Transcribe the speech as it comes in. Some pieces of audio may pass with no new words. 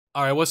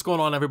Alright, what's going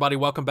on everybody?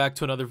 Welcome back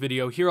to another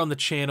video here on the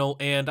channel,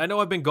 and I know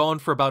I've been gone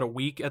for about a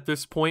week at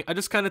this point. I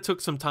just kind of took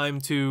some time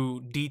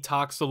to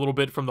detox a little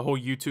bit from the whole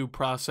YouTube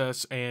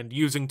process and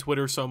using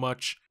Twitter so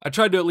much. I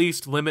tried to at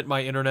least limit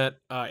my internet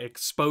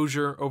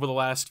exposure over the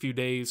last few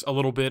days a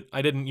little bit.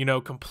 I didn't,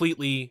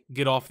 completely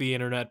get off the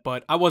internet,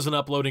 but I wasn't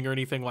uploading or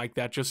anything like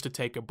that just to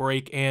take a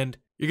break, and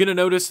you're going to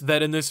notice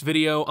that in this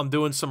video, I'm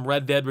doing some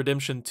Red Dead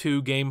Redemption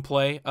 2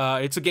 gameplay.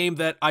 It's a game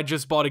that I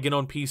just bought again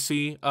on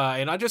PC,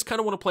 and I just kind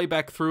of want to play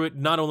back through it,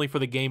 not only for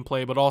the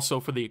gameplay, but also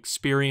for the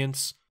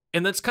experience.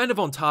 And that's kind of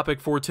on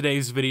topic for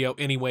today's video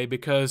anyway,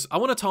 because I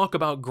want to talk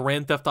about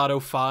Grand Theft Auto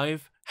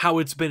 5, how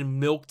it's been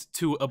milked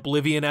to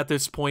oblivion at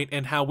this point,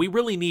 and how we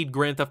really need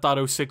Grand Theft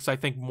Auto 6, I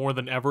think, more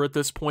than ever at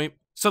this point.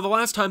 So the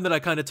last time that I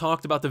kind of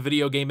talked about the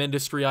video game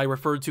industry, I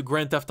referred to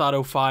Grand Theft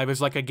Auto 5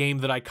 as like a game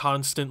that I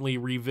constantly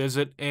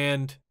revisit,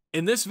 and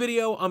in this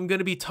video, I'm going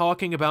to be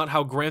talking about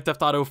how Grand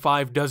Theft Auto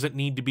 5 doesn't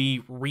need to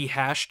be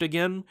rehashed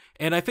again,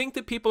 and I think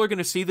that people are going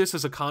to see this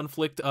as a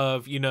conflict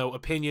of,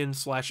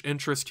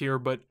 opinion/interest here,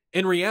 but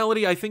in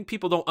reality, I think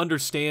people don't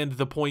understand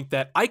the point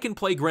that I can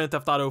play Grand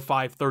Theft Auto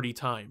 5 30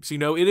 times.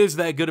 It is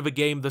that good of a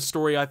game. The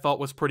story I thought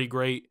was pretty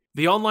great.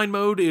 The online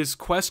mode is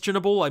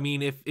questionable. I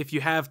mean, if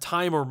you have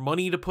time or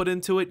money to put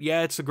into it,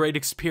 yeah, it's a great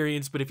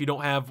experience, but if you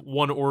don't have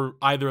one or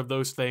either of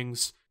those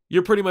things,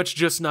 you're pretty much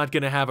just not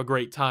going to have a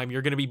great time.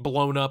 You're going to be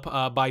blown up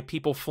by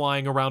people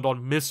flying around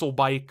on missile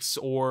bikes,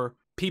 or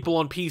people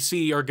on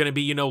PC are going to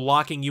be,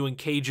 locking you in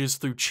cages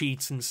through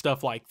cheats and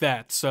stuff like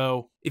that.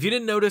 So, if you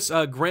didn't notice,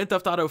 Grand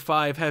Theft Auto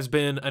 5 has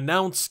been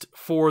announced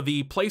for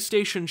the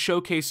PlayStation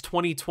Showcase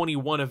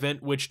 2021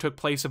 event, which took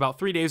place about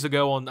 3 days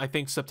ago on, I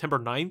think, September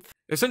 9th.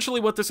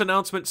 Essentially what this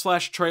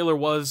announcement/trailer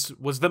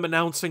was them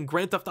announcing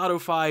Grand Theft Auto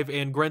 5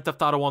 and Grand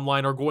Theft Auto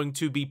Online are going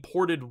to be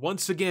ported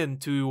once again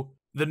to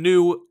the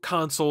new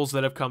consoles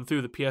that have come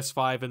through, the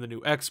PS5 and the new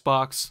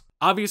Xbox.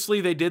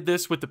 Obviously, they did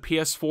this with the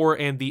PS4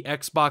 and the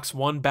Xbox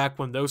One back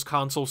when those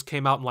consoles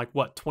came out in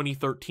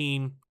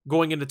 2013,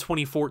 going into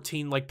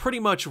 2014, pretty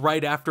much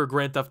right after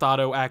Grand Theft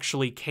Auto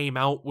actually came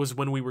out was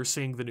when we were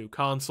seeing the new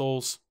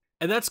consoles.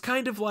 And that's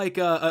kind of like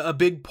a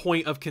big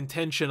point of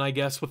contention, I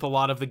guess, with a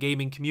lot of the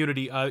gaming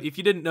community. If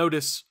you didn't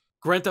notice,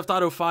 Grand Theft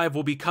Auto 5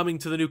 will be coming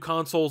to the new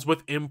consoles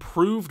with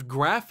improved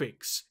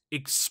graphics,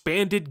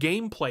 expanded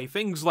gameplay,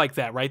 things like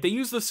that, right? They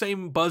use the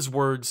same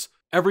buzzwords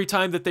every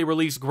time that they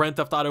release Grand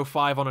Theft Auto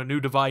 5 on a new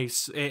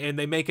device, and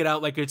they make it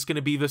out like it's going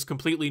to be this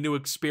completely new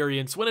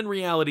experience, when in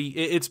reality,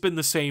 it's been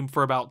the same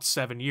for about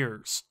 7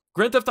 years.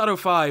 Grand Theft Auto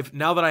 5,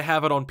 now that I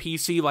have it on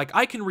PC,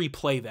 I can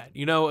replay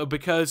that,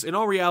 because in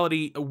all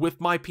reality,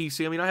 with my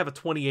PC, I have a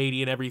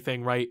 2080 and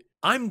everything, right?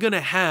 I'm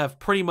gonna have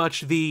pretty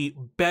much the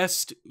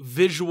best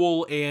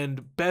visual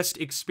and best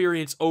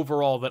experience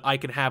overall that I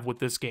can have with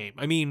this game.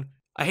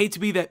 I hate to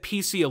be that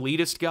PC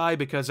elitist guy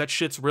because that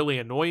shit's really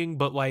annoying,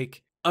 but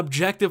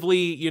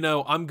objectively,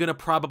 I'm gonna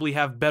probably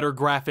have better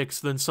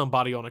graphics than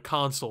somebody on a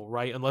console,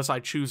 right? Unless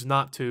I choose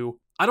not to.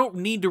 I don't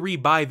need to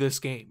rebuy this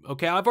game,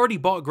 okay? I've already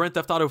bought Grand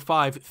Theft Auto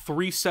 5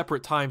 3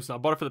 separate times now. I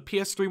bought it for the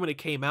PS3 when it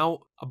came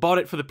out, I bought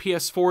it for the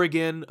PS4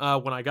 again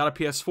when I got a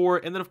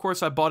PS4, and then of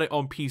course I bought it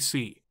on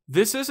PC.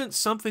 This isn't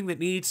something that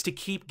needs to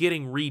keep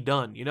getting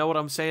redone, you know what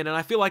I'm saying? And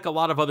I feel like a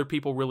lot of other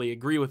people really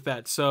agree with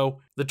that. So,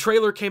 the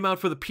trailer came out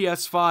for the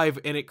PS5,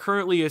 and it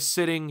currently is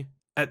sitting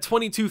at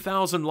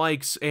 22,000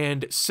 likes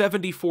and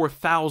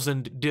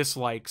 74,000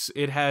 dislikes.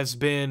 It has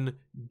been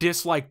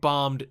dislike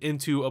bombed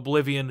into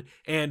oblivion,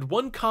 and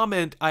one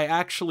comment I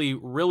actually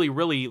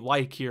really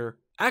like here,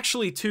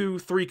 actually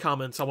 3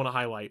 comments I want to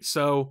highlight.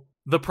 So,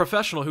 The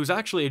Professional, who's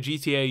actually a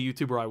GTA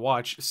YouTuber I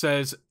watch,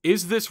 says,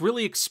 "Is this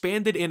really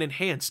expanded and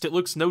enhanced? It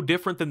looks no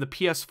different than the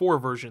PS4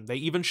 version. They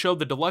even showed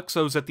the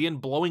Deluxos at the end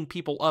blowing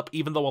people up,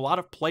 even though a lot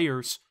of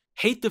players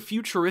hate the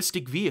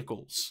futuristic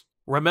vehicles.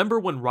 Remember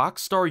when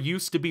Rockstar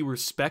used to be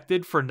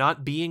respected for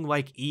not being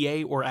like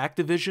EA or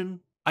Activision?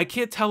 I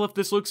can't tell if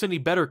this looks any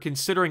better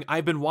considering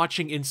I've been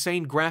watching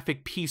insane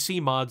graphic PC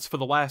mods for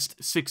the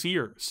last 6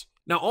 years."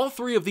 Now, all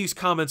 3 of these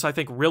comments, I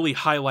think, really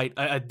highlight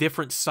a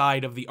different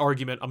side of the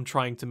argument I'm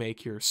trying to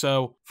make here.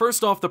 So,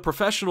 first off, The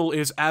Professional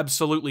is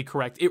absolutely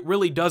correct. It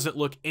really doesn't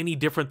look any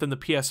different than the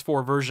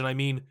PS4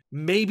 version.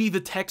 Maybe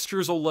the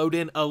textures will load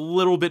in a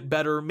little bit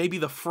better, maybe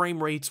the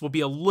frame rates will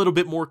be a little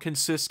bit more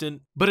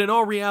consistent, but in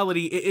all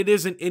reality, it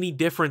isn't any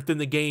different than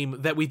the game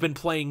that we've been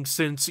playing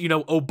since,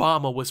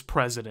 Obama was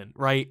president,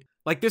 right?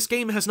 This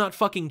game has not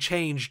fucking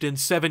changed in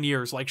 7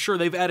 years. Sure,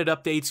 they've added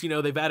updates,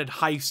 they've added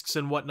heists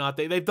and whatnot.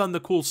 They've done the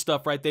cool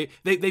stuff, right?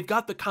 They've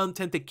got the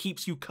content that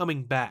keeps you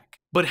coming back.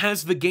 But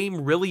has the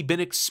game really been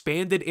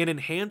expanded and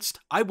enhanced?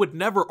 I would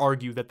never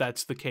argue that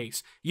that's the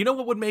case. You know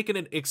what would make it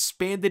an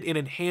expanded and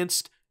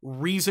enhanced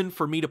reason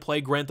for me to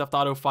play Grand Theft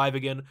Auto 5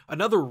 again?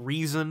 Another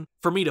reason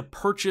for me to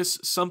purchase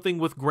something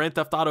with Grand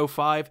Theft Auto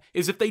 5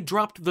 is if they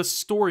dropped the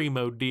story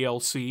mode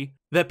DLC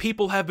that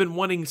people have been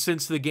wanting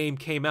since the game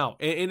came out.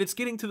 And it's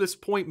getting to this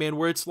point, man,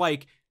 where it's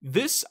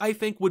this, I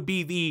think, would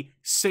be the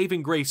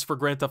saving grace for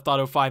Grand Theft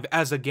Auto 5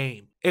 as a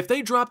game. If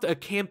they dropped a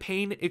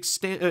campaign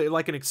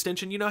an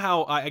extension, you know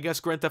how I guess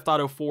Grand Theft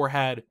Auto 4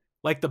 had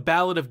like the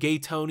Ballad of Gay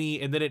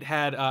Tony, and then it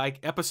had like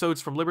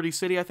episodes from Liberty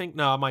City, I think.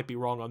 No, I might be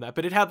wrong on that,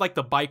 but it had like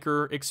the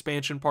biker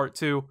expansion part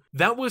 2.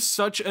 That was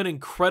such an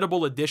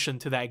incredible addition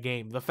to that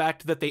game. The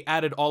fact that they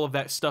added all of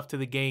that stuff to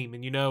the game,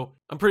 and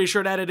I'm pretty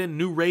sure it added in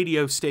new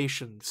radio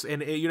stations,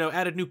 and it,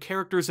 added new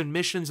characters and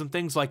missions and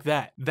things like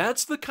that.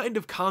 That's the kind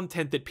of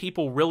content that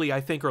people really, I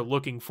think, are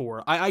looking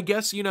for. I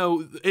guess,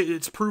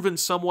 it's proven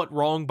somewhat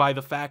wrong by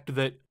the fact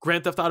that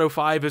Grand Theft Auto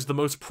 5 is the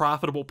most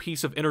profitable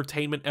piece of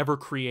entertainment ever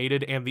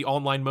created, and the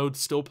online mode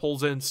still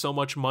pulls in so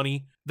much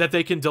money that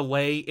they can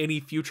delay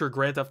any future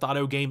Grand Theft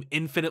Auto game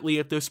infinitely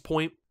at this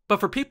point. But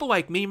for people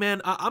like me,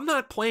 man, I'm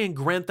not playing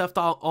Grand Theft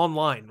Auto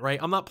Online, right?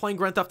 I'm not playing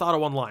Grand Theft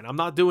Auto Online. I'm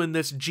not doing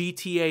this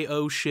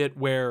GTA-O shit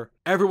where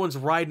everyone's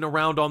riding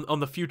around on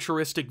the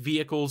futuristic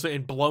vehicles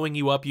and blowing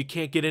you up. You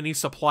can't get any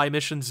supply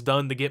missions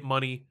done to get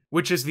money,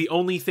 which is the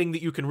only thing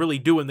that you can really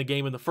do in the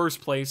game in the first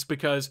place,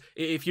 because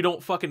if you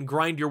don't fucking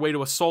grind your way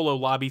to a solo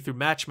lobby through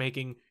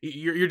matchmaking,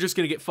 you're just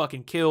gonna get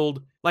fucking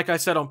killed. Like I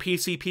said, on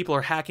PC, people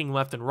are hacking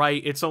left and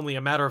right. It's only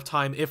a matter of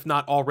time, if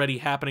not already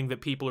happening,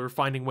 that people are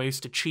finding ways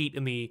to cheat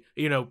in the,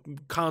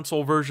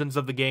 console versions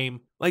of the game.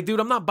 Like, dude,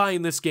 I'm not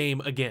buying this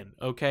game again,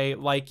 okay?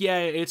 Like, yeah,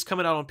 it's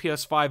coming out on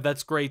PS5,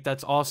 that's great,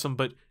 that's awesome,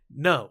 but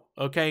no,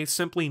 okay?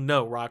 Simply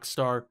no,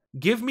 Rockstar.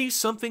 Give me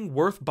something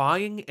worth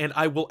buying, and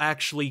I will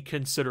actually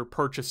consider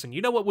purchasing.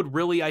 You know what would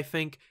really, I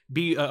think,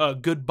 be a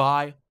good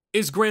buy?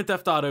 Is Grand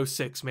Theft Auto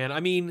 6, man.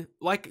 I mean,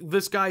 like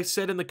this guy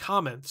said in the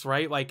comments,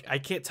 right? Like, I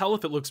can't tell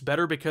if it looks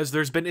better because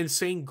there's been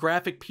insane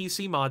graphic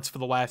PC mods for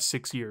the last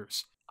 6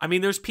 years. I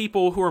mean, there's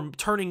people who are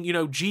turning,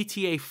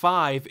 GTA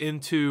 5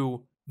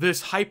 into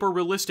this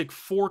hyper-realistic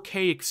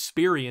 4K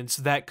experience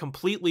that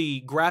completely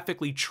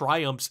graphically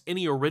triumphs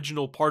any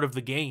original part of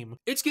the game.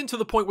 It's getting to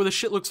the point where the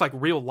shit looks like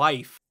real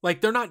life.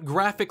 Like, they're not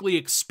graphically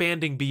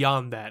expanding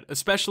beyond that,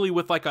 especially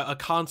with like a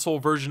console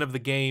version of the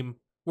game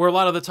where a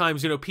lot of the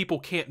times, people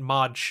can't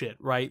mod shit,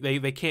 right?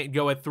 They can't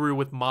go it through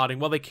with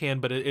modding. Well, they can,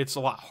 but it's a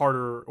lot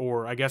harder,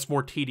 or I guess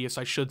more tedious,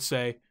 I should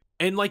say.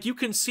 And like, you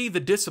can see the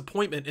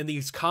disappointment in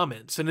these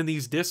comments and in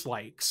these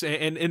dislikes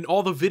and in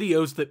all the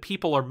videos that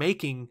people are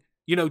making,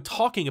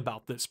 talking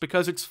about this,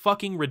 because it's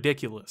fucking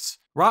ridiculous.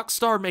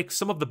 Rockstar makes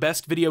some of the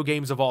best video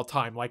games of all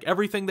time. Like,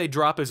 everything they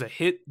drop is a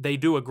hit. They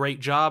do a great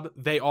job.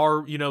 They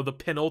are, the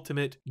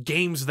penultimate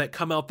games that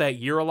come out that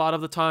year a lot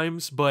of the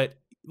times, but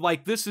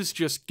like, this is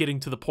just getting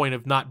to the point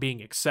of not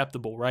being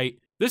acceptable, right?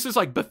 This is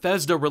like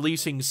Bethesda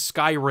releasing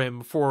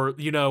Skyrim for,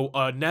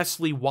 a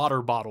Nestle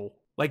water bottle.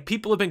 Like,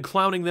 people have been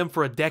clowning them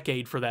for a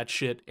decade for that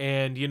shit,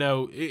 and,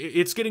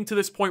 it's getting to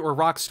this point where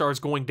Rockstar's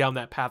going down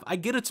that path. I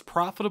get it's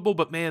profitable,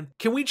 but man,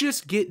 can we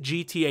just get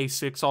GTA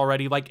 6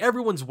 already? Like,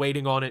 everyone's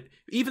waiting on it.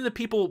 Even the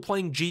people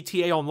playing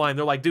GTA Online,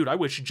 they're like, dude, I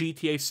wish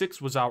GTA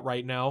 6 was out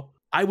right now.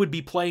 I would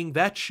be playing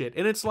that shit.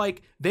 And it's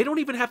like, they don't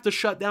even have to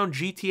shut down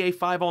GTA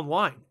 5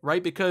 Online,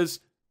 right? Because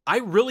I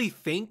really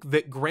think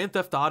that Grand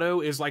Theft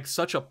Auto is like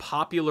such a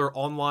popular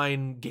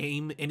online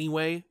game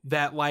anyway,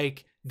 that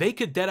like, they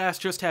could deadass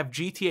just have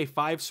GTA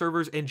 5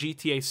 servers and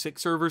GTA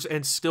 6 servers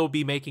and still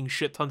be making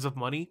shit tons of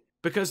money.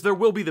 Because there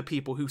will be the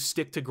people who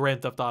stick to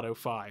Grand Theft Auto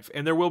 5,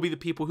 and there will be the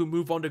people who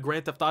move on to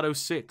Grand Theft Auto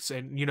 6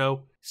 and,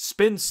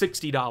 spend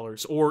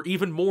 $60 or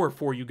even more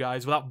for you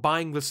guys without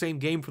buying the same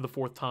game for the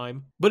 4th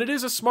time. But it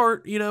is a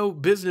smart,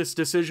 business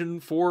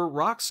decision for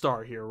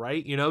Rockstar here,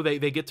 right?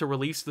 They get to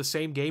release the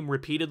same game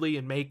repeatedly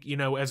and make,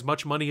 as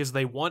much money as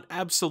they want.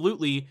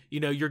 Absolutely,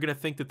 you're going to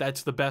think that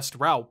that's the best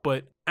route,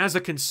 but as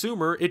a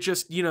consumer, it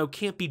just,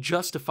 can't be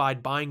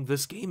justified buying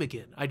this game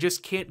again. I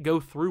just can't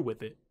go through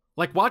with it.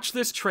 Like, watch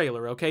this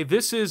trailer, okay?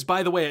 This is,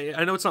 by the way,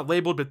 I know it's not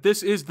labeled, but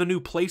this is the new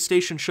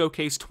PlayStation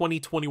Showcase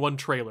 2021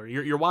 trailer.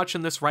 You're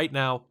watching this right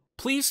now.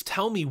 Please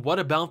tell me what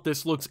about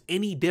this looks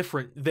any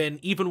different than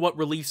even what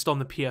released on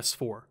the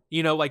PS4.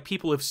 Like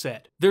people have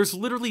said. There's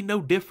literally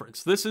no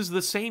difference. This is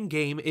the same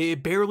game.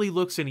 It barely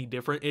looks any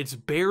different. It's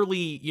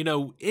barely,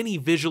 any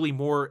visually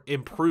more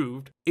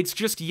improved. It's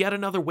just yet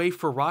another way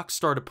for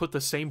Rockstar to put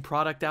the same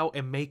product out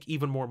and make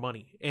even more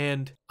money.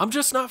 And I'm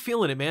just not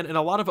feeling it, man. And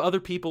a lot of other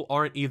people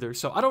aren't either.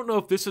 So I don't know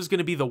if this is going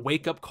to be the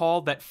wake-up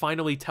call that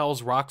finally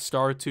tells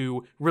Rockstar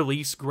to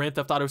release Grand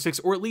Theft Auto 6,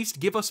 or at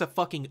least give us a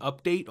fucking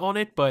update on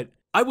it, but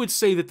I would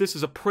say that this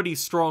is a pretty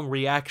strong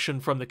reaction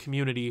from the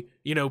community.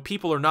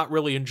 People are not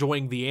really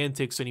enjoying the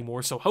antics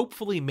anymore, so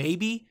hopefully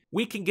maybe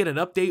we can get an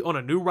update on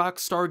a new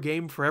Rockstar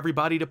game for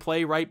everybody to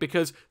play, right?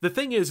 Because the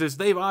thing is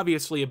they've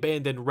obviously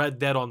abandoned Red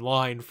Dead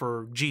Online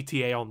for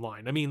GTA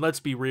Online. I mean,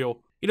 let's be real.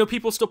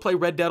 People still play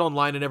Red Dead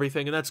Online and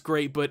everything, and that's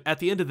great, but at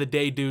the end of the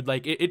day, dude,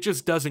 like, it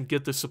just doesn't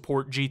get the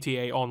support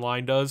GTA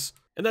Online does.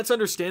 And that's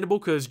understandable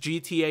because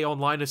GTA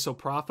Online is so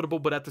profitable,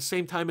 but at the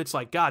same time, it's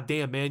like, god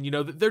damn, man,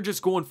 they're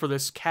just going for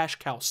this cash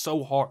cow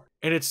so hard.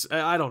 And it's,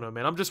 I don't know,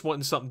 man, I'm just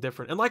wanting something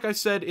different. And like I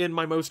said in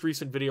my most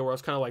recent video where I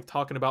was kind of like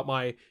talking about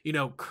my,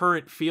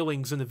 current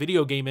feelings in the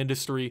video game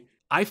industry,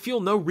 I feel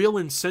no real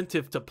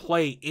incentive to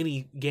play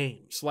any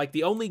games. Like,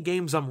 the only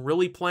games I'm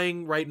really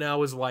playing right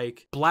now is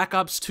like Black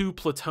Ops 2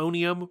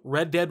 Plutonium,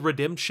 Red Dead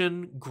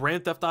Redemption,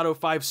 Grand Theft Auto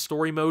 5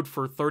 story mode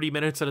for 30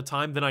 minutes at a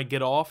time, then I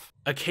get off.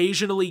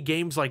 Occasionally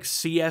games like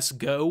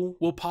CSGO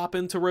will pop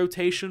into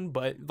rotation,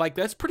 but like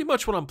that's pretty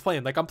much what I'm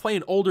playing. Like, I'm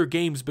playing older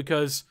games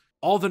because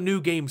all the new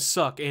games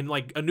suck, and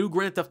like a new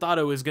Grand Theft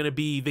Auto is going to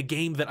be the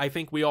game that I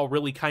think we all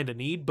really kind of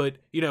need, but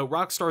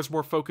Rockstar's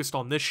more focused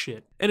on this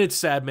shit. And it's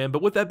sad, man.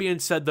 But with that being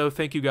said though,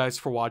 thank you guys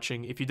for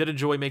watching. If you did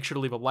enjoy, make sure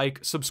to leave a like,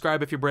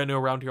 subscribe if you're brand new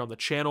around here on the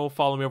channel,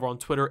 follow me over on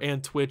Twitter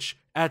and Twitch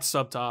at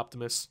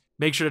 @SubToOptimus.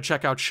 Make sure to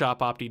check out Shop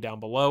Opti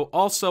down below.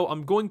 Also,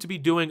 I'm going to be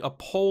doing a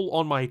poll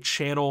on my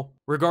channel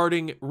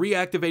regarding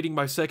reactivating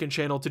my second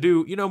channel to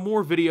do,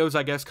 more videos,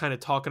 I guess, kind of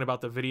talking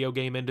about the video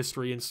game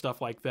industry and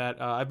stuff like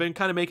that. I've been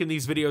kind of making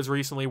these videos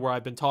recently where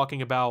I've been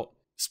talking about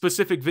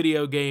specific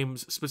video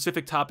games,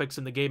 specific topics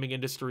in the gaming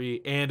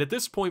industry, and at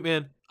this point,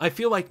 man, I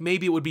feel like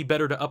maybe it would be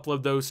better to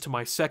upload those to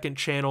my second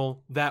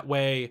channel. That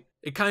way,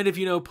 it kind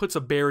of, puts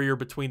a barrier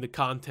between the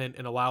content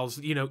and allows,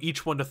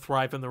 each one to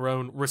thrive in their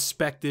own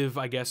respective,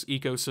 I guess,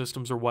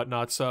 ecosystems or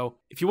whatnot. So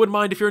if you wouldn't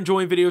mind, if you're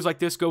enjoying videos like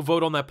this, go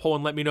vote on that poll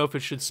and let me know if it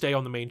should stay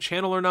on the main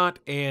channel or not.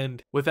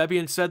 And with that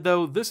being said,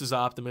 though, this is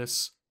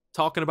Optimus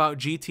talking about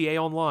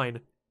GTA Online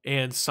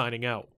and signing out.